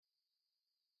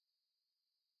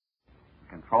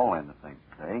control end of things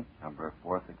today, number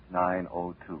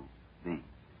 46902B.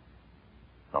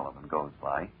 Sullivan goes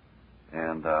by.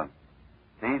 And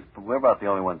we're about the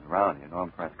only ones around here.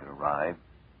 Norm Prescott arrived,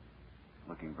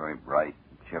 looking very bright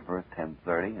and chipper at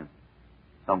 10:30, and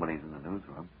somebody's in the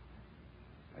newsroom,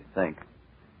 I think.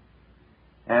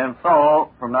 And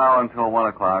so, from now until 1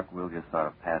 o'clock, we'll just sort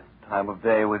of pass the time of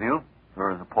day with you.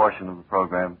 There is a portion of the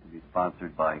program to be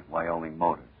sponsored by Wyoming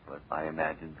Motors, but I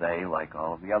imagine they, like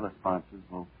all of the other sponsors,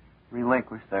 will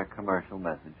relinquish their commercial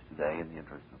message today in the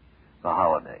interest of the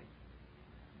holiday.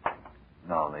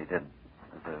 No, they didn't.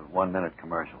 There's a 1-minute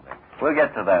commercial there. We'll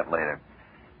get to that later.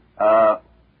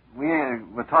 We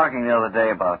were talking the other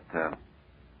day about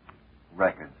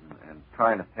records and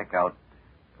trying to pick out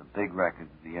the big records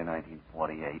of the year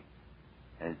 1948.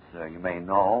 As you may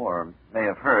know or may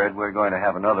have heard, we're going to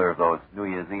have another of those New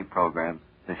Year's Eve programs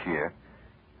this year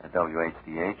at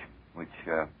WHDH, which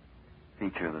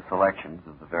feature the selections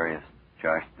of the various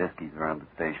Josh Diskies around the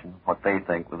station, what they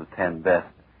think were the 10 best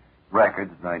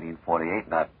records of 1948,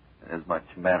 not as much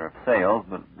a matter of sales,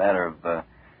 but a matter of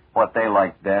what they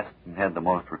liked best and had the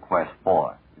most requests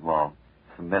for. We've all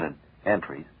submitted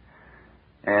entries.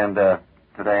 And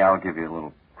today I'll give you a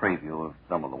little preview of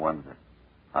some of the ones that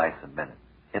I submitted.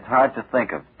 It's hard to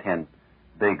think of 10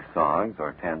 big songs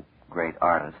or 10 great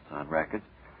artists on records.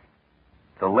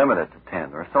 So limit it to 10.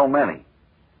 There are so many.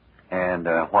 And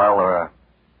while there are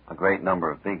a great number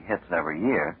of big hits every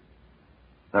year,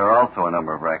 there are also a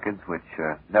number of records which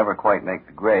never quite make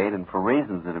the grade, and for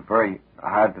reasons that are very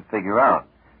hard to figure out.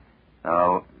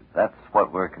 Now, that's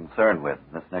what we're concerned with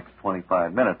in this next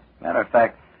 25 minutes. Matter of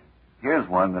fact, here's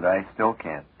one that I still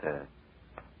can't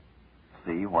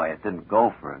see why it didn't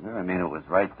go further. I mean, it was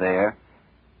right there.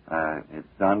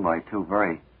 It's done by two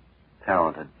very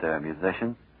talented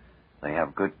musicians. They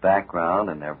have good background,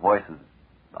 and their voices,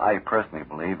 I personally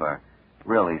believe, are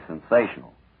really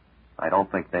sensational. I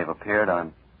don't think they've appeared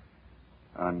on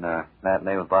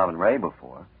Matinee with Bob and Ray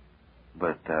before,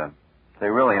 but they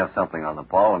really have something on the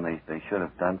ball, and they should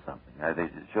have done something. They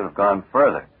should have gone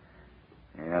further.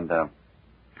 And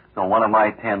so one of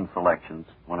my 10 selections,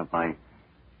 one of my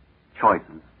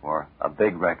choices for a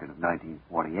big record of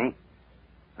 1948,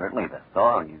 certainly the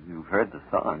song, you've heard the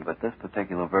song, but this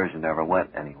particular version never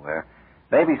went anywhere.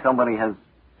 Maybe somebody has,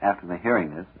 after the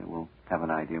hearing this, they will have an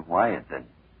idea why it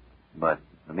didn't. But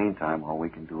in the meantime, all we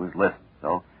can do is listen.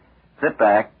 So sit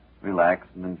back, relax,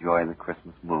 and enjoy the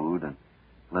Christmas mood, and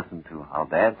listen to I'll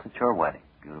Dance at Your Wedding.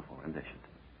 Beautiful rendition.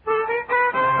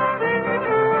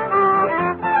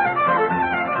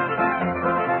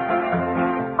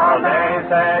 I'll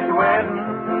dance at your wedding.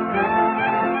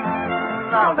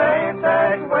 I'll dance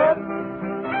at your wedding.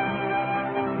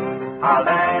 I'll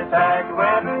dance at your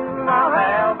wedding. I'll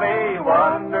have a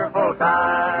wonderful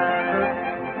time.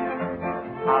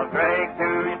 I'll drink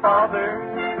to your father.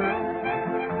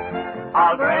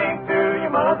 I'll drink to your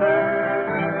mother.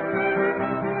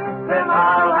 Then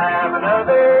I'll have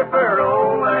another for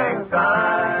old lang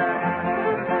syne.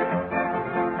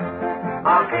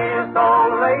 I'll kiss all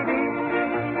the ladies,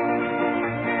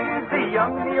 the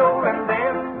young, the old, and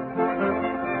them.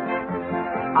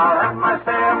 I'll have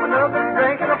myself another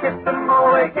drink and I'll kiss them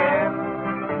all again.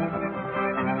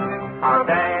 I'll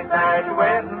dance at your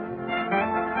wedding.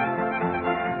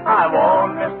 I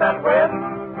won't miss that wedding.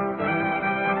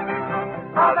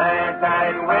 I'll dance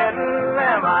at your wedding.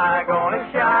 Am I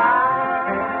gonna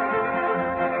shine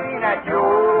at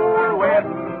your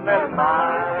wedding and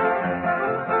mine?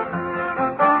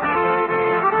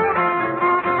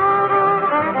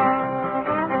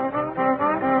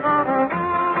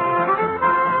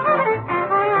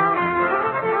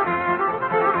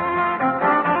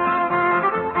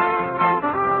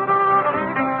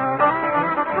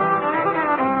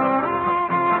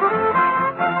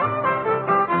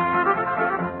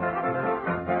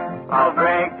 I'll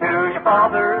drink to your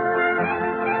father,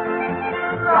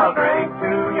 I'll drink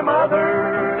to your mother,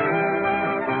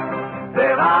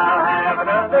 then I'll have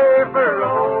another for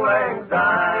old lang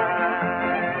syne.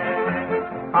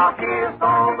 I'll kiss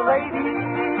all the ladies,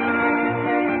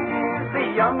 the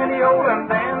young and the old, and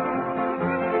then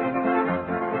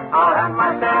I'll have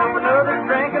myself another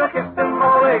drink and I'll kiss them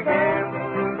all again.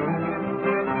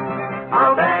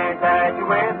 I'll dance at your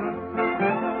wedding.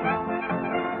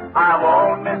 I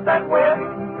won't miss that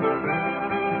wedding.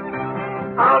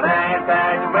 I'll dance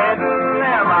at your wedding.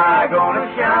 Am I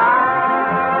gonna shine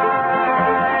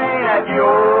at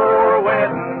your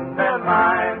wedding and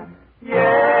mine?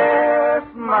 Yes,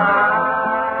 mine.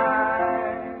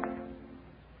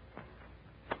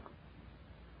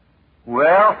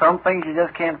 Well, some things you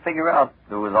just can't figure out.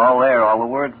 It was all there, all the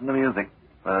words and the music,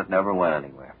 but it never went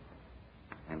anywhere.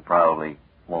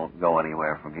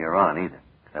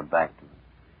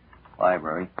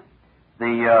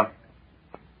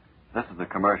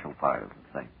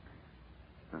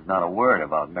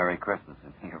 Christmas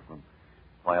in here from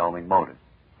Wyoming Motors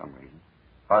for some reason.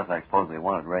 As far as I suppose they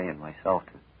wanted Ray and myself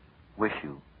to wish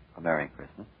you a Merry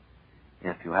Christmas.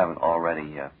 If you haven't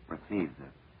already received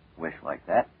a wish like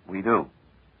that, we do.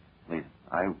 At least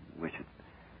I wish it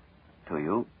to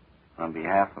you on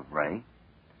behalf of Ray.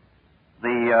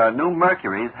 The new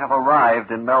Mercuries have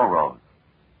arrived in Melrose,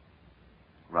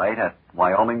 right at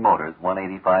Wyoming Motors,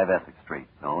 185 Essex Street,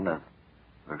 known as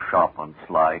the shop on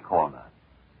Sly Corner.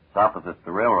 It's opposite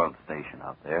the railroad station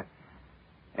out there.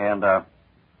 And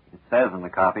it says in the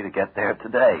copy to get there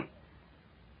today,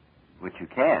 which you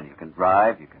can. You can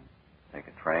drive, you can take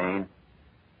a train,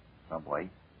 subway.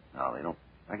 No, they don't.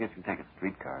 I guess you can take a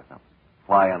streetcar or something.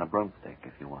 Fly on a broomstick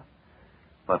if you want.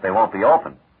 But they won't be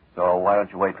open, so why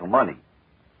don't you wait till Monday?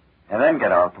 And then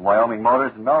get out to Wyoming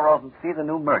Motors in Melrose and see the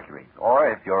new Mercuries. Or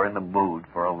if you're in the mood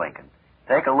for a Lincoln,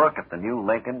 take a look at the new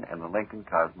Lincoln and the Lincoln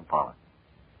Cosmopolitan.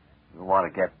 You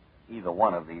want to get either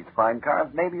one of these fine cars,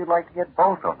 maybe you'd like to get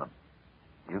both of them.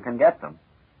 You can get them.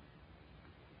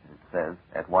 It says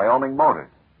at Wyoming Motors.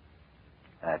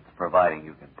 That's providing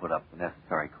you can put up the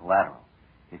necessary collateral.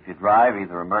 If you drive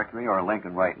either a Mercury or a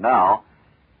Lincoln right now,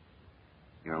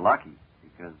 you're lucky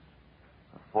because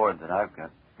the Ford that I've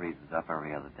got freezes up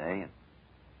every other day, and,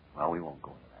 well, we won't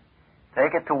go into that.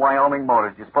 Take it to Wyoming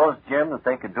Motors. Do you suppose, Jim, that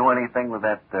they could do anything with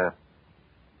that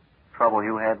trouble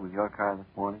you had with your car this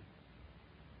morning?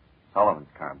 Sullivan's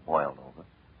car boiled over.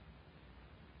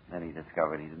 Then he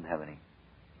discovered he didn't have any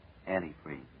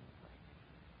antifreeze.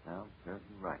 No, you're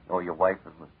right. Oh, your wife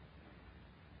was with...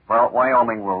 Well,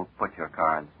 Wyoming will put your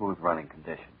car in smooth running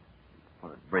condition. To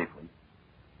put it briefly.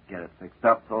 Get it fixed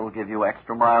up so it'll give you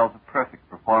extra miles of perfect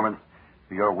performance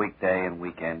for your weekday and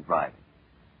weekend driving.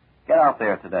 Get out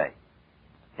there today.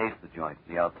 Taste the joint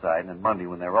to the outside, and then Monday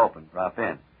when they're open, drop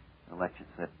in. They'll let you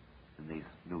sit in these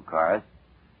new cars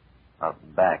out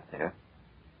in back there.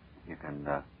 You can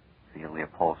feel the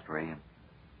upholstery and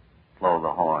blow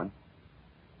the horn.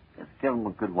 Just give them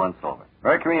a good once-over.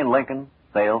 Mercury and Lincoln,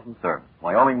 sales and service.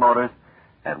 Wyoming Motors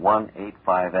at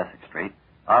 185 Essex Street,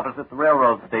 opposite the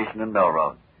railroad station in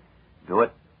Melrose. Do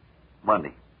it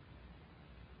Monday.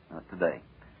 Not today.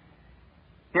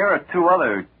 Here are two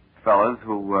other fellows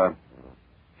who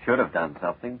should have done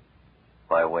something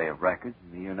by way of records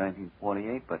in the year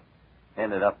 1948, but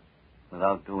ended up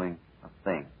without doing a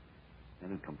thing. They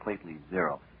did completely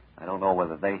zero. I don't know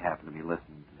whether they happen to be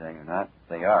listening today or not. If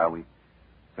they are, we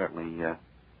certainly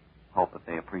hope that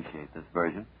they appreciate this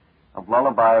version of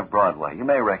Lullaby of Broadway. You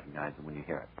may recognize it when you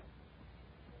hear it.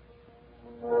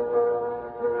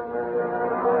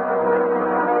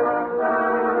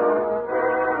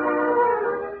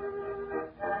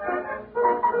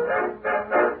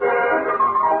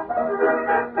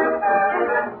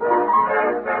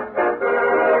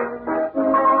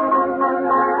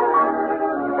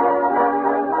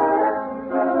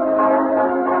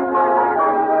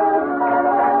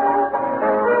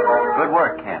 Good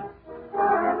work, Ken.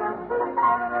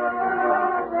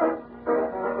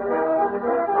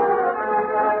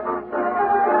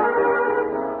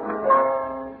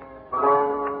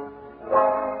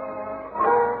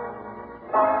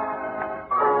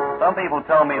 Some people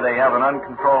tell me they have an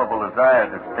uncontrollable desire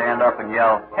to stand up and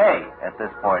yell, "Hey!" at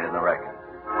this point in the record.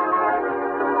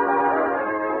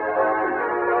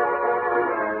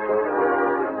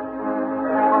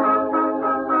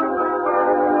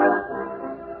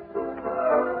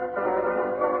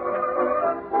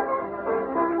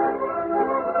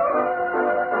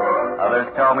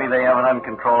 Others tell me they have an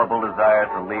uncontrollable desire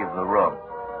to leave the room.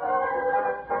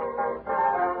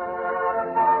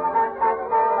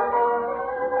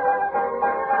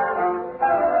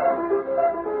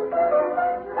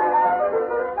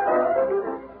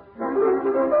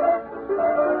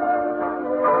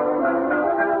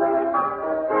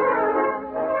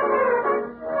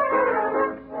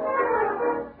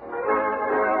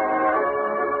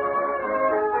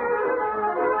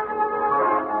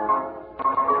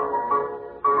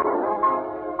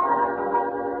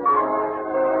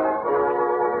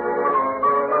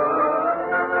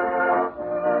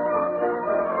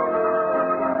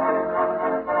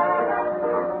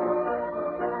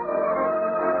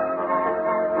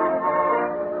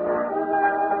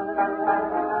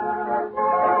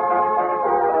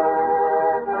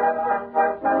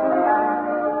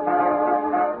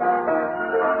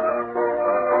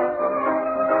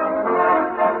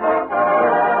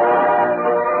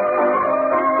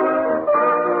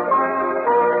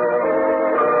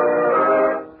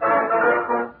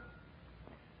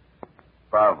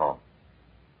 Bravo.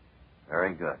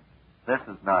 Very good. This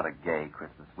is not a gay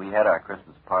Christmas. We had our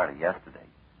Christmas party yesterday.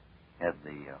 Had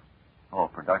the whole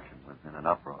production was in an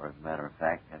uproar, as a matter of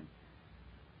fact, and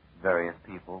various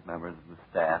people, members of the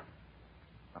staff,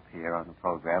 up here on the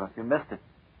program. If you missed it,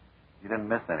 you didn't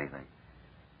miss anything.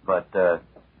 But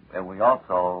and we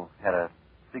also had a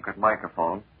secret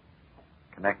microphone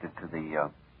connected to the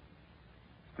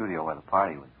studio where the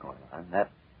party was going on. That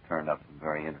turned up some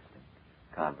very interesting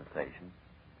conversation.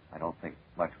 I don't think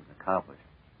much was accomplished,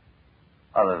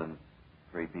 other than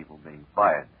 3 people being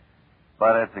fired.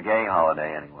 But it's a gay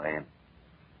holiday anyway, and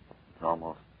it's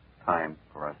almost time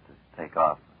for us to take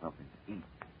off for something to eat.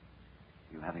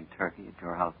 You having turkey at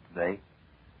your house today?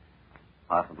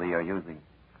 Possibly you're using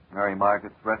Mary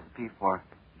Margaret's recipe for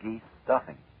geese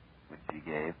stuffing, which she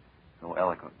gave so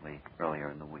eloquently earlier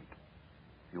in the week.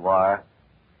 If you are,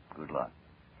 good luck.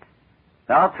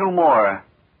 Now 2 more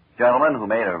gentlemen who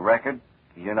made a record,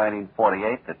 the year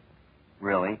 1948, that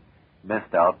really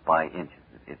missed out by inches.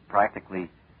 It practically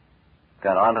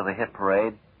got onto the hit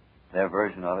parade. Their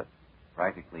version of it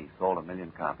practically sold 1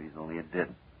 million copies, only it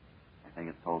didn't. I think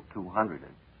it sold 200, as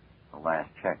the last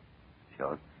check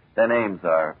shows. Their names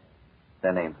are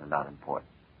not important.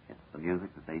 It's the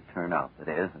music that they turn out that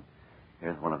is, and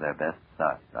here's one of their best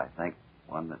sides, I think,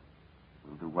 one that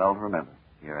will do well to remember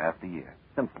year after year.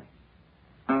 Simply.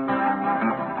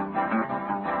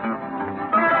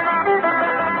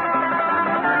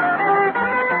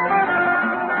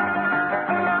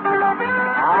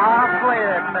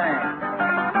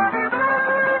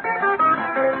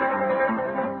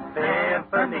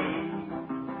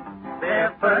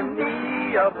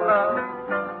 Symphony of love,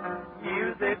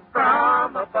 music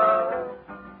from above.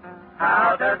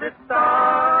 How does it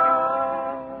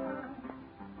start?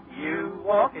 You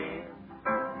walk in,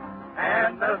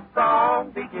 and the song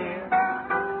begins.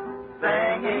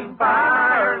 Singing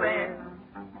violin,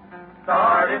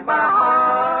 start in my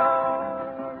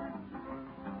heart.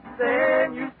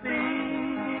 Then you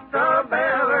see the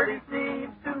melody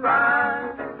seems to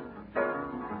rise.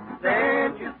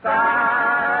 Then you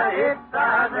sigh, it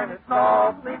sighs and it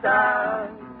softly dies.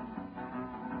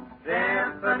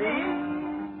 Symphony,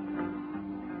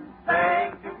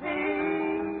 sing to me.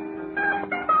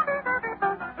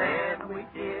 Then we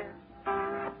kiss,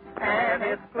 and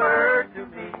it's clear to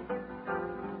me.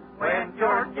 When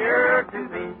you're near to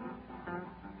me,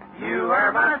 you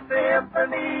are my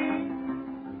symphony.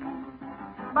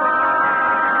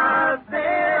 My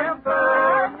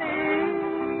symphony.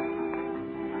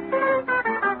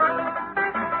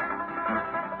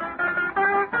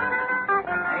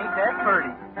 Ain't that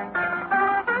pretty?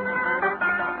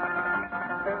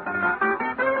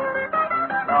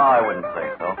 No, I wouldn't say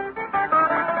so.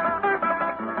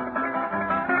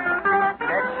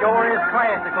 That sure is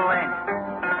classical, ain't it?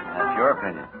 That's your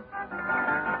opinion.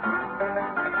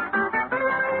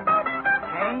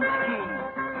 Change keys.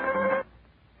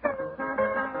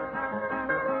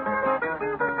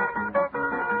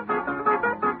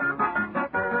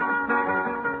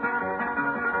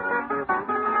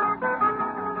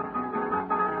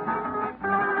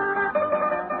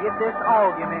 Get this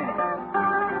argument.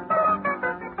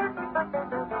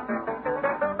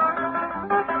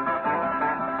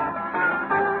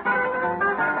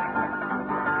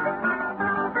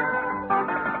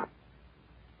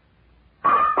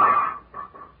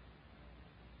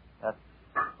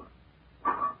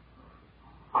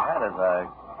 That is a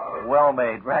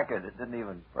well-made record. It didn't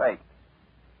even break.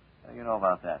 How do you know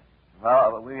about that?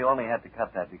 Well, we only had to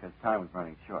cut that because time was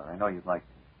running short. I know you'd like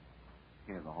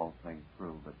to hear the whole thing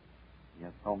through, but you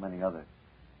have so many other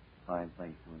fine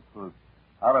things to include.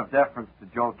 Out of deference to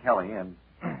Joe Kelly and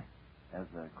as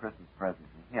a Christmas present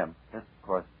to him, this, of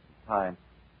course, is the time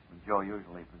when Joe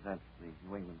usually presents the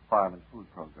New England Farm and Food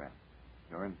Program.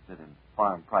 If you're interested in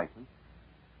farm prices,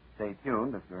 stay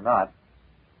tuned. If you're not,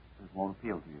 this won't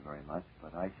appeal to you very much,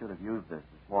 but I should have used this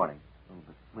morning. A little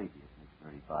bit sleepy at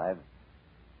 6:35.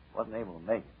 Wasn't able to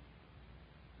make it.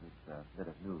 This bit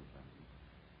of news, I mean.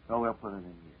 So we'll put it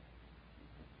in here.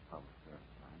 Public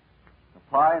service time.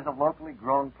 Supplies of locally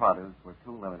grown produce were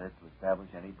too limited to establish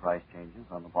any price changes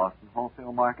on the Boston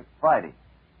wholesale market Friday.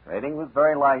 Trading was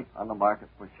very light on the market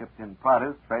for shipped-in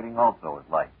produce. Trading also was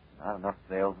light. Not enough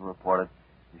sales were reported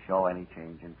to show any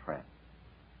change in trend.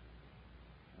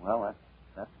 Well,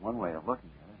 that's one way of looking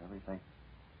at it.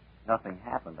 Nothing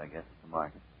happened, I guess, at the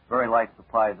market. Very light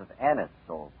supplies of anise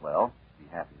sold well, be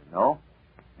happy to know.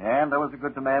 And there was a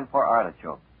good demand for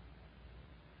artichokes.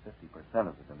 50%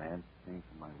 of the demand came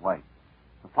from my wife.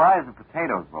 Supplies of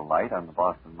potatoes were light on the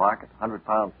Boston market.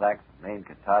 100-pound sacks of Maine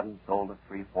Katahdin sold at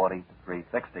 $3.40 to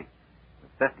 $3.60.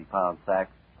 With 50-pound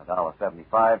sacks,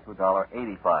 $1.75 to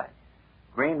 $1.85.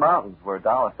 Green Mountains were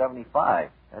 $1.75.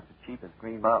 That's the cheapest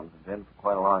Green Mountains have been for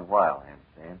quite a long while, I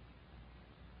understand.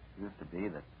 It used to be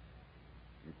that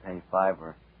you'd pay 5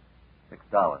 or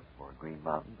 $6 for a Green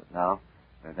Mountain, but now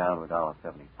they're down to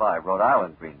 $1.75. Rhode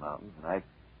Island Green Mountains, and I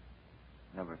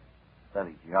never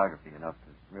studied geography enough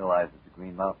to realize that the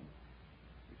Green Mountains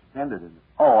extended in...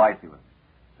 Oh, I see what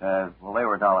well, they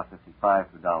were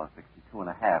 $1.55 to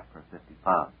 $1.62.5 per 50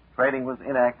 pounds. Trading was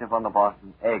inactive on the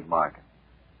Boston egg market.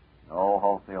 No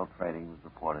wholesale trading was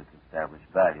reported to establish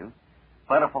values.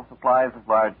 Plentiful supplies of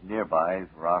large nearbys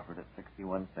were offered at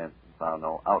 61 cents and found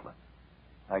no outlet.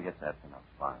 I guess that's enough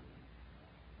fun.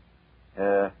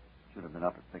 Should have been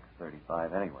up at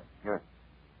 6:35 anyway. Here.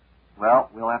 Well,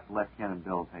 we'll have to let Ken and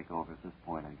Bill take over at this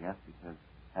point, I guess, because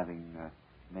having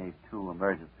made 2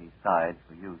 emergency sides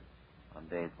for use on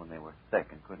days when they were sick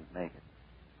and couldn't make it.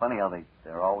 Funny how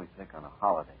they're always sick on a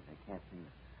holiday. They can't seem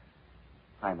to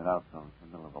time it out so it's the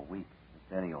middle of a week.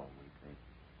 It's any old week. They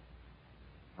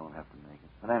don't have to make it.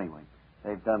 But anyway,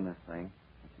 they've done this thing,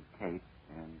 which is Kate,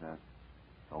 and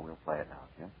so we'll play it now,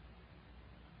 Jim.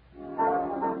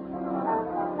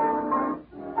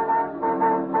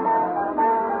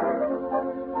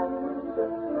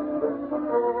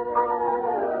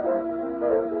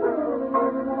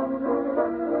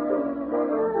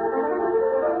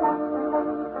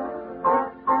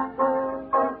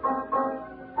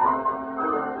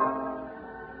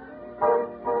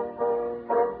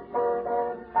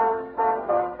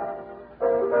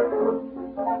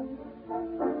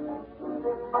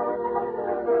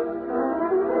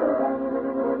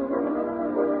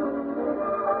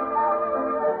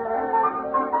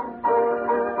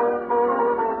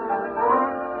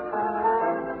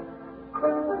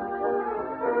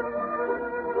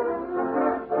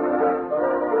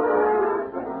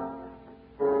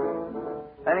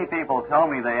 Many people tell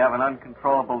me they have an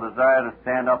uncontrollable desire to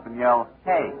stand up and yell,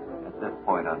 "Hey," at this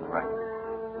point on the record.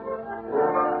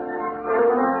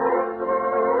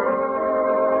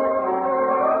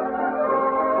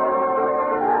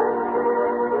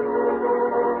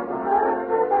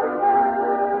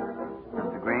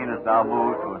 Mr. Green has now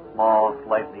moved to a small,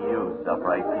 slightly used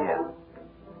upright piano.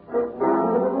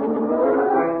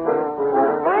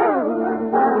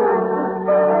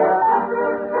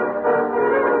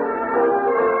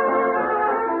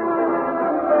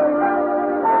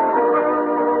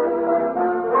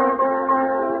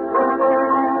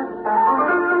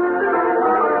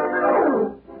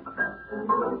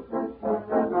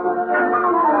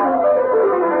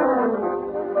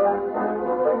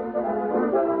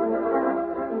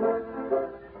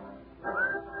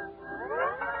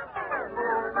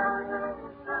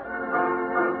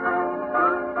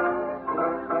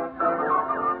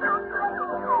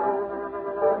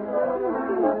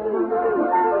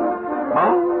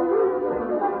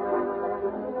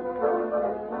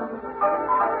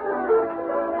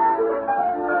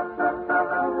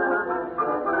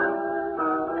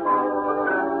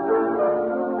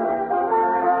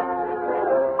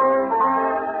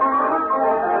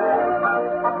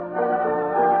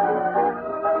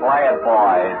 Quiet,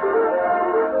 boys.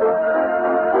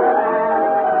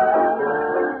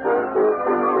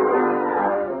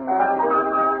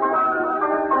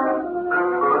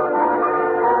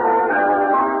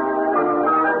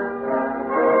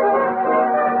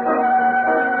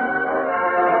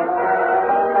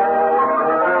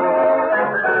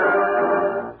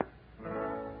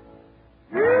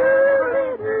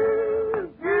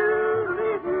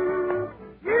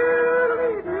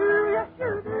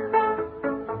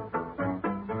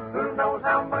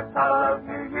 How much I love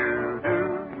you, you do.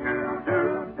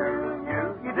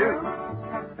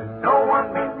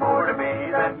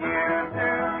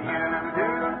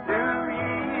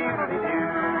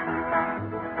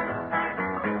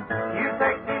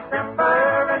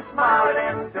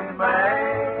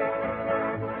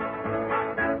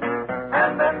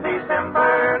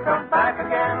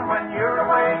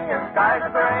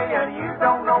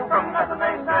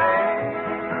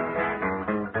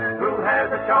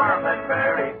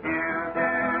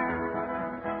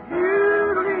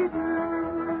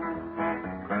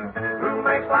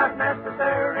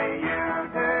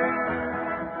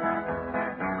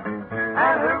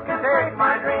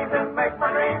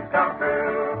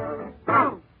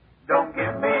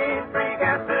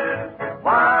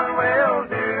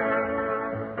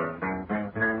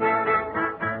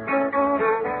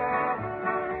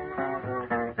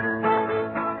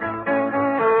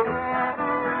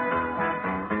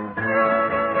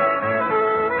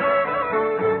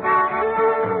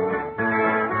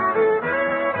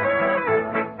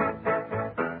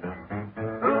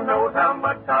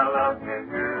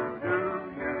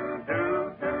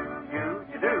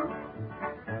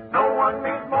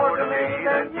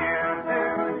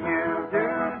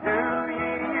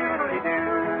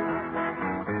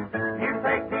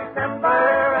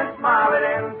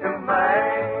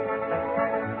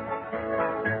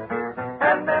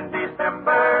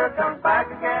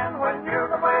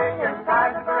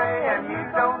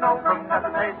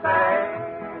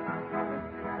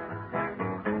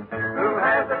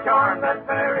 charm that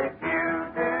very few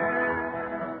do.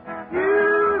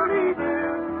 You do.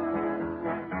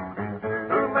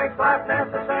 Who makes life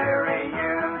necessary?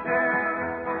 You do.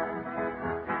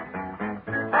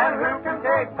 And who can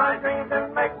take my dreams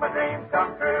and make my dreams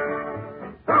come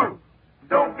true? Who?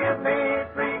 Don't give me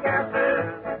three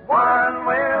guesses. One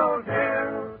will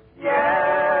do.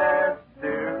 Yes,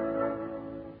 do.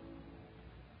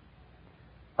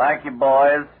 Thank you,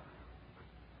 boys.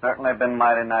 Certainly been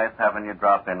mighty nice having you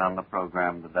drop in on the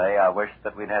program today. I wish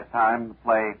that we'd had time to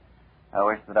play. I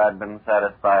wish that I'd been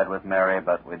satisfied with Mary,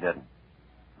 but we didn't.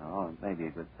 Oh, it may be a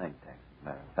good thing, Tex, as a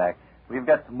matter of fact. We've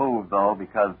got to move, though,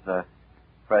 because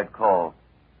Fred called.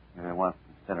 He wants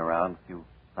to sit around a few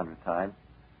hundred times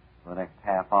for the next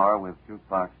half hour with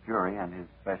Jukebox Jury and his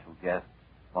special guest,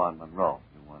 Vaughn Monroe.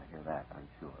 You want to hear that, I'm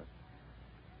sure.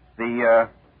 Let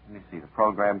me see, the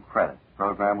program credits. The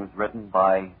program was written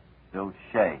by Bill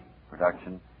Shea.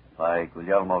 Production by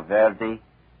Guglielmo Verdi.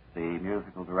 The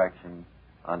musical direction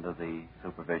under the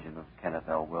supervision of Kenneth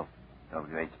L. Wilson,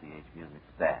 WHDH music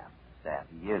staff.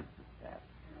 He is the staff.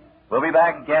 We'll be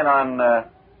back again on,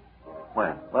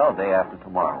 when? Well, day after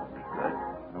tomorrow will be good.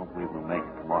 I don't believe we'll make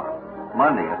it tomorrow.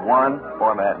 Monday at 1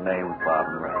 for Matinee with Bob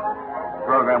and Ray. The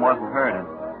program wasn't heard in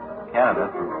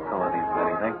Canada through facilities of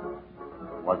anything.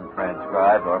 It wasn't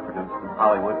transcribed or produced in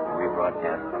Hollywood for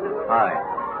rebroadcast at this time.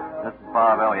 This is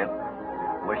Bob Elliott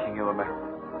wishing you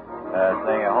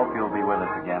saying I hope you'll be with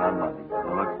us again on Monday.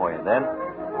 We'll look for you then.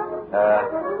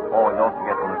 And don't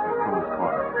forget to listen to Cool's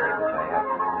Corner, which I have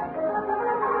to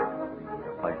see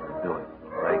the place to do it.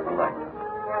 Break of a Lifetime.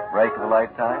 Break of a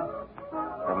Lifetime,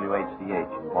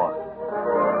 WHDH in Boston.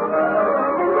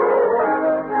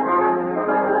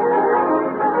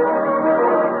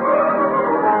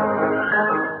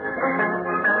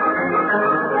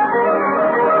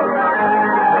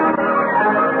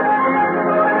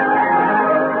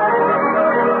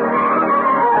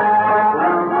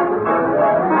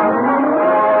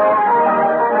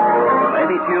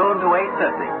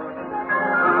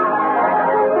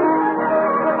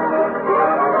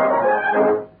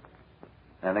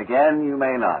 Again, you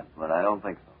may not, but I don't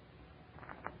think so.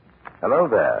 Hello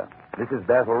there. This is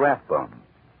Basil Rathbone.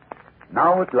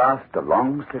 Now at last, a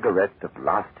long cigarette of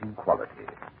lasting quality.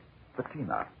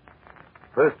 Fatima.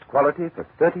 First quality for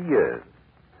 30 years.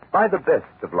 Buy the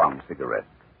best of long cigarettes.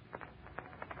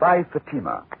 Buy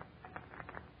Fatima.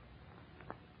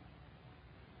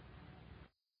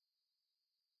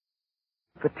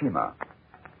 Fatima.